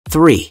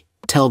3.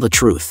 Tell the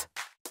truth.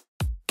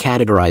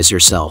 Categorize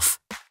yourself.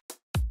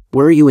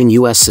 Where are you in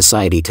US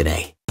society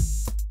today?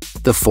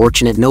 The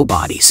fortunate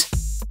nobodies.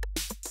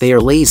 They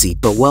are lazy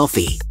but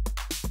wealthy.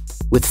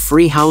 With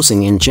free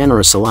housing and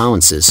generous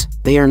allowances,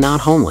 they are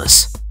not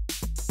homeless.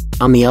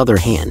 On the other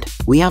hand,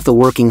 we have the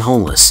working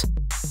homeless.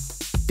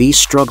 These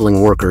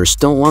struggling workers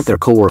don't want their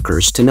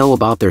coworkers to know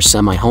about their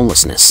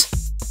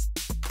semi-homelessness.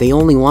 They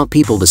only want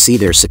people to see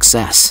their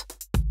success.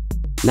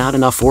 Not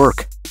enough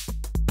work.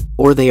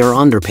 Or they are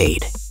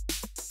underpaid.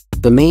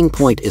 The main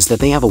point is that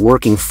they have a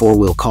working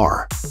four-wheel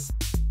car.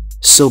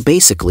 So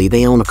basically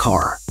they own a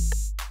car.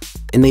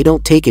 And they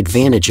don't take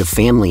advantage of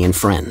family and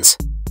friends.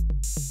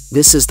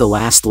 This is the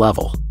last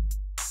level.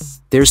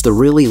 There's the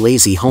really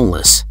lazy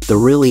homeless, the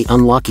really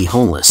unlucky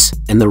homeless,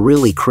 and the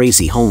really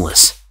crazy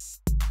homeless.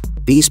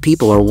 These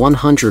people are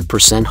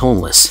 100%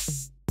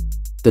 homeless.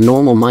 The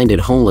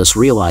normal-minded homeless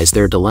realize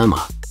their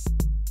dilemma.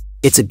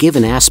 It's a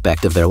given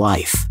aspect of their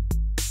life.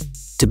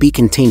 To be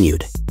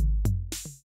continued.